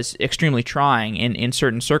well as extremely trying in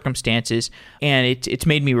certain circumstances, and it's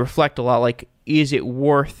made me reflect a lot, like, is it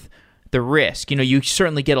worth the risk? You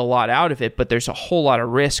certainly get a lot out of it, but there's a whole lot of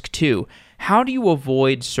risk too. How do you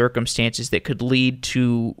avoid circumstances that could lead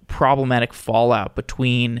to problematic fallout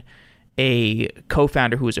between a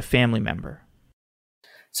co-founder who is a family member?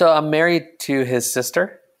 So I'm married to his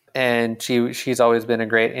sister, and she's always been a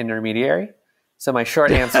great intermediary. So my short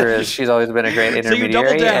answer is she's always been a great intermediary. So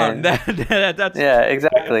you double down. That's... Yeah,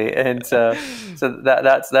 exactly. And so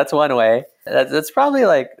that's one way. That's probably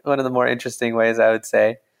like one of the more interesting ways, I would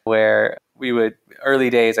say, where early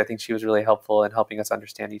days, I think she was really helpful in helping us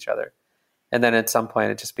understand each other. And then at some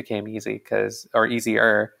point it just became easier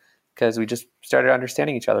because we just started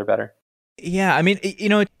understanding each other better. Yeah, I mean,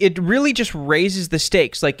 it really just raises the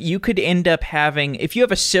stakes. Like, you could end up having, if you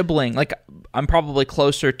have a sibling, like I'm probably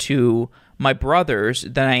closer to my brothers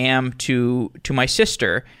than I am to my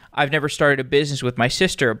sister. I've never started a business with my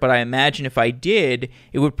sister, but I imagine if I did,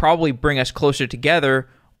 it would probably bring us closer together,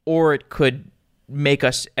 or it could make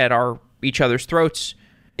us at each other's throats.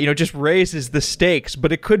 Just raises the stakes,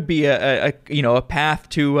 but it could be a path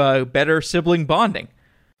to better sibling bonding.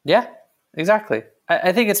 Yeah, exactly.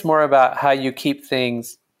 I think it's more about how you keep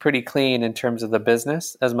things pretty clean in terms of the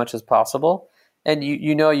business as much as possible, and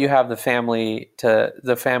you have the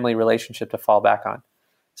family relationship to fall back on.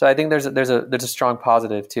 So I think there's a strong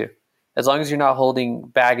positive too, as long as you're not holding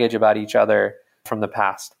baggage about each other from the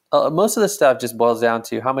past. Most of the stuff just boils down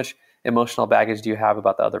to how much emotional baggage do you have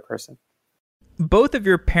about the other person. Both of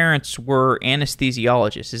your parents were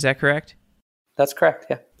anesthesiologists, is that correct? That's correct,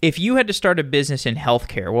 yeah. If you had to start a business in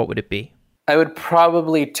healthcare, what would it be? I would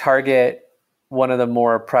probably target one of the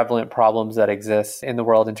more prevalent problems that exists in the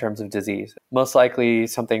world in terms of disease. Most likely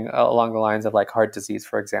something along the lines of like heart disease,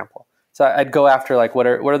 for example. So I'd go after like what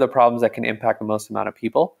are the problems that can impact the most amount of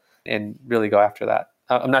people, and really go after that.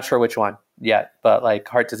 I'm not sure which one yet, but like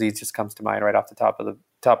heart disease just comes to mind right off the top of the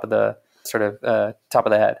top of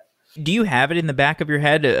the head. Do you have it in the back of your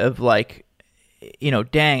head of like,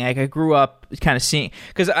 dang, like I grew up kind of seeing,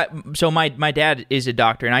 because my dad is a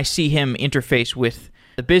doctor and I see him interface with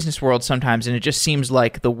the business world sometimes, and it just seems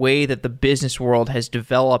like the way that the business world has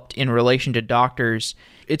developed in relation to doctors,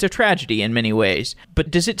 it's a tragedy in many ways.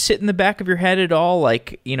 But does it sit in the back of your head at all,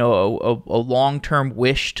 like, a long-term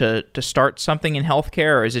wish to start something in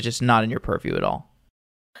healthcare, or is it just not in your purview at all?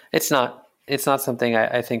 It's not something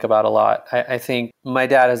I think about a lot. I think my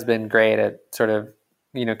dad has been great at sort of,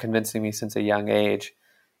 convincing me since a young age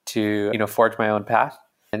to, forge my own path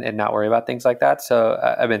and not worry about things like that. So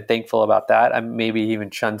I've been thankful about that. Maybe even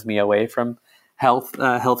shuns me away from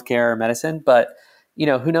healthcare or medicine, but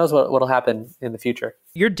who knows what'll happen in the future.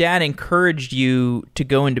 Your dad encouraged you to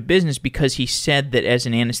go into business because he said that as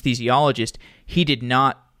an anesthesiologist, he did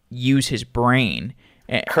not use his brain.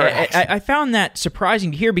 Correct. I found that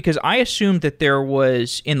surprising to hear because I assumed that there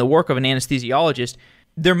was, in the work of an anesthesiologist,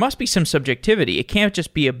 there must be some subjectivity. It can't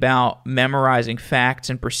just be about memorizing facts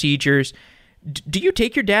and procedures. Do you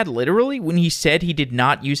take your dad literally when he said he did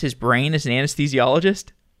not use his brain as an anesthesiologist?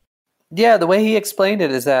 Yeah, the way he explained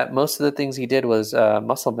it is that most of the things he did was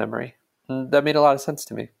muscle memory. That made a lot of sense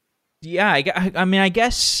to me. Yeah, I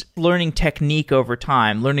guess learning technique over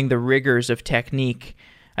time, learning the rigors of technique,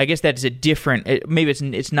 I guess that is a different, maybe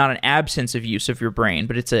it's not an absence of use of your brain,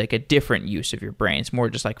 but it's like a different use of your brain. It's more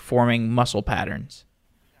just like forming muscle patterns.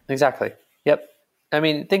 Exactly. Yep. I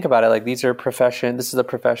mean, think about it. Like this is a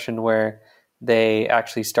profession where they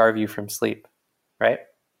actually starve you from sleep, right?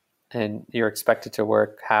 And you're expected to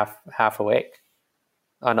work half awake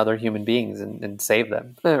on other human beings and save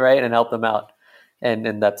them, right? And help them out.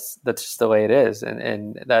 And that's just the way it is.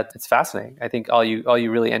 And that it's fascinating. I think all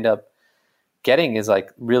you really end up getting is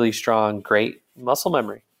like really strong, great muscle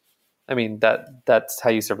memory. I mean, that's how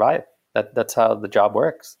you survive. That's how the job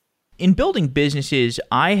works. In building businesses,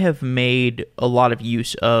 I have made a lot of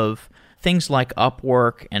use of things like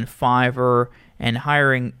Upwork and Fiverr and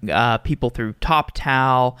hiring people through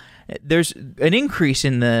TopTal. There's an increase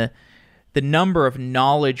in the number of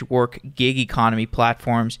knowledge work gig economy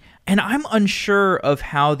platforms, and I'm unsure of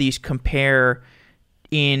how these compare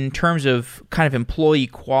in terms of kind of employee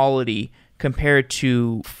quality compared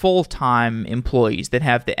to full-time employees that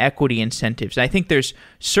have the equity incentives. I think there's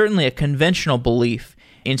certainly a conventional belief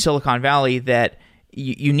in Silicon Valley that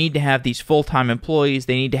you need to have these full-time employees.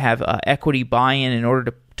 They need to have equity buy-in in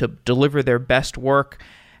order to deliver their best work.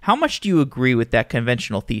 How much do you agree with that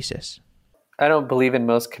conventional thesis? I don't believe in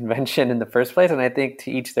most convention in the first place, and I think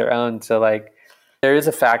to each their own. So like there is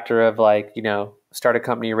a factor of like, start a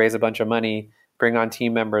company, raise a bunch of money, bring on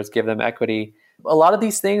team members, give them equity. A lot of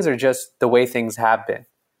these things are just the way things have been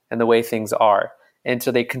and the way things are. And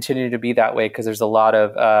so they continue to be that way because there's a lot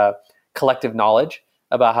of collective knowledge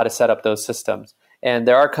about how to set up those systems. And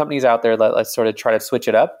there are companies out there that sort of try to switch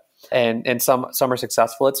it up, and some are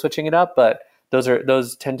successful at switching it up, but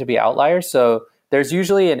those tend to be outliers. So there's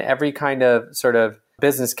usually in every kind of sort of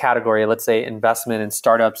business category, let's say investment and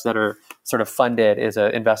startups that are sort of funded is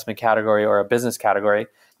an investment category or a business category.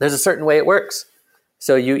 There's a certain way it works.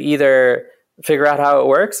 So you either figure out how it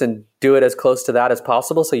works and do it as close to that as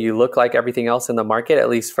possible so you look like everything else in the market, at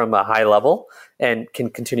least from a high level, and can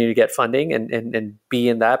continue to get funding and be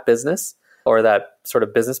in that business or that sort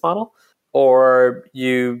of business model, or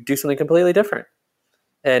you do something completely different.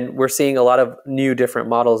 And we're seeing a lot of new different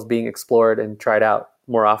models being explored and tried out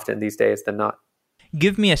more often these days than not.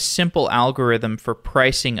 Give me a simple algorithm for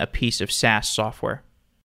pricing a piece of SaaS software.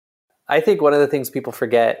 I think one of the things people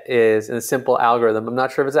forget is in a simple algorithm. I'm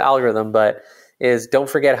not sure if it's an algorithm, but is don't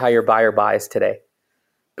forget how your buyer buys today.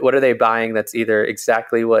 What are they buying that's either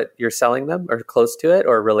exactly what you're selling them or close to it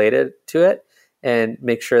or related to it, and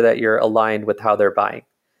make sure that you're aligned with how they're buying.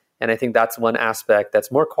 And I think that's one aspect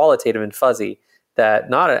that's more qualitative and fuzzy, that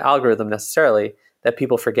not an algorithm necessarily, that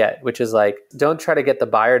people forget, which is like, don't try to get the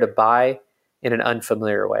buyer to buy in an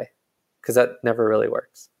unfamiliar way, because that never really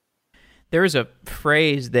works. There is a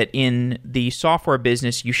phrase that in the software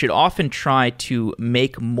business, you should often try to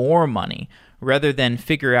make more money rather than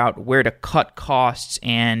figure out where to cut costs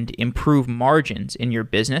and improve margins in your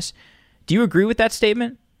business. Do you agree with that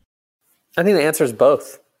statement? I think the answer is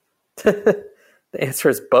both. The answer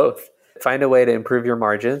is both. Find a way to improve your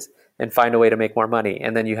margins and find a way to make more money.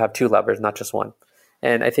 And then you have two levers, not just one.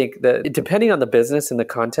 And I think that depending on the business and the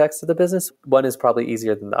context of the business, one is probably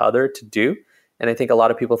easier than the other to do. And I think a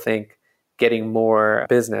lot of people think getting more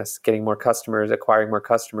business, getting more customers, acquiring more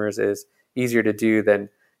customers is easier to do than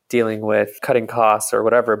dealing with cutting costs or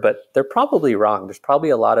whatever, but they're probably wrong. There's probably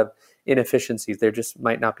a lot of inefficiencies. They just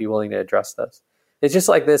might not be willing to address those. It's just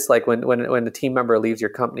like this, like when the team member leaves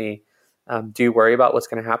your company, do you worry about what's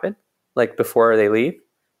going to happen like before they leave?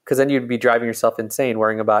 Because then you'd be driving yourself insane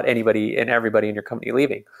worrying about anybody and everybody in your company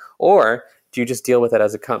leaving. Or do you just deal with it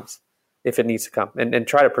as it comes, if it needs to come, and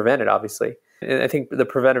try to prevent it, obviously. And I think the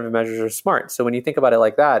preventative measures are smart. So when you think about it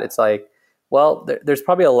like that, it's like, well, there's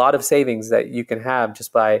probably a lot of savings that you can have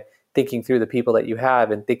just by thinking through the people that you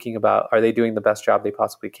have and thinking about, are they doing the best job they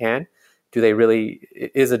possibly can?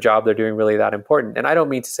 Is a job they're doing really that important? And I don't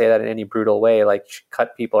mean to say that in any brutal way, like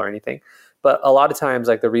cut people or anything. But a lot of times,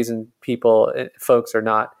 like the reason folks are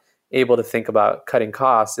not able to think about cutting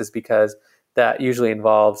costs is because that usually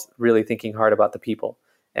involves really thinking hard about the people.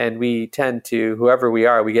 And we tend to, whoever we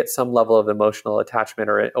are, we get some level of emotional attachment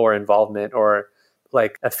or involvement or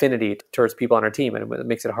like affinity towards people on our team. And it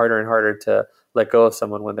makes it harder and harder to let go of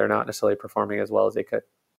someone when they're not necessarily performing as well as they could.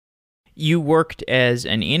 You worked as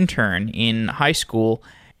an intern in high school.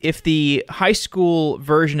 If the high school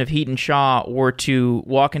version of Hiten Shah were to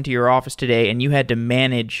walk into your office today and you had to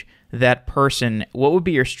manage that person, what would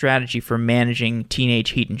be your strategy for managing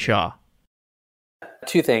teenage Hiten Shah?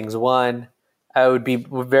 Two things. One, I would be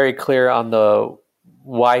very clear on the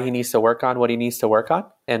why he needs to work on what he needs to work on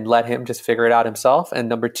and let him just figure it out himself. And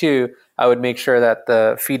number two, I would make sure that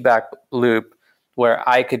the feedback loop where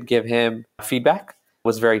I could give him feedback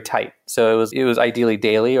was very tight. So it was ideally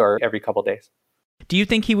daily or every couple of days. Do you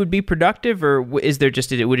think he would be productive, or would it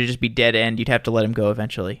just be dead end? You'd have to let him go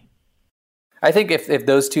eventually? I think if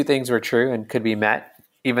those two things were true and could be met,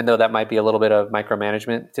 even though that might be a little bit of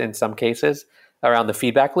micromanagement in some cases around the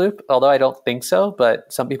feedback loop, although I don't think so,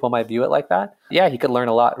 but some people might view it like that. Yeah, he could learn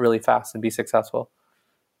a lot really fast and be successful.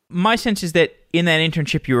 My sense is that in that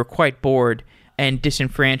internship, you were quite bored and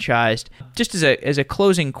disenfranchised. Just as a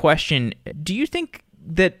closing question, do you think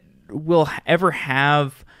that we'll ever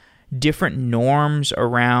have different norms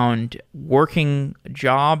around working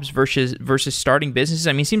jobs versus starting businesses?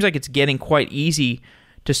 I mean, it seems like it's getting quite easy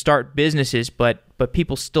to start businesses, but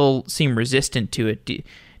people still seem resistant to it.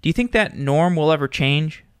 Do you think that norm will ever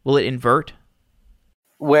change? Will it invert?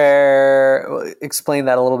 Explain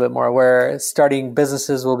that a little bit more. Where starting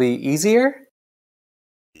businesses will be easier?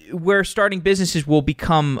 Where starting businesses will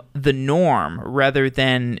become the norm rather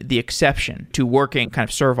than the exception to working kind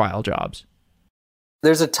of servile jobs.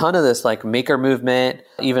 There's a ton of this like maker movement,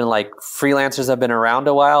 even like freelancers have been around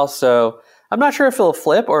a while. So I'm not sure if it'll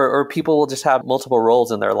flip or people will just have multiple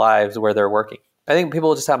roles in their lives where they're working. I think people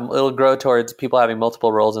will just it'll grow towards people having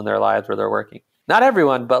multiple roles in their lives where they're working. Not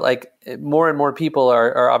everyone, but like more and more people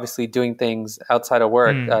are obviously doing things outside of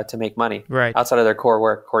work to make money, right? Outside of their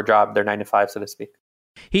core job, their 9 to 5, so to speak.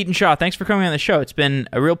 Hiten Shah, thanks for coming on the show. It's been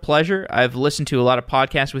a real pleasure. I've listened to a lot of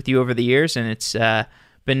podcasts with you over the years, and it's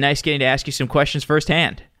been nice getting to ask you some questions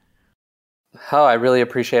firsthand. Oh, I really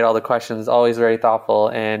appreciate all the questions. Always very thoughtful,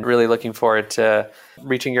 and really looking forward to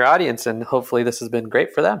reaching your audience, and hopefully this has been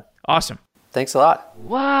great for them. Awesome. Thanks a lot.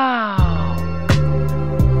 Wow.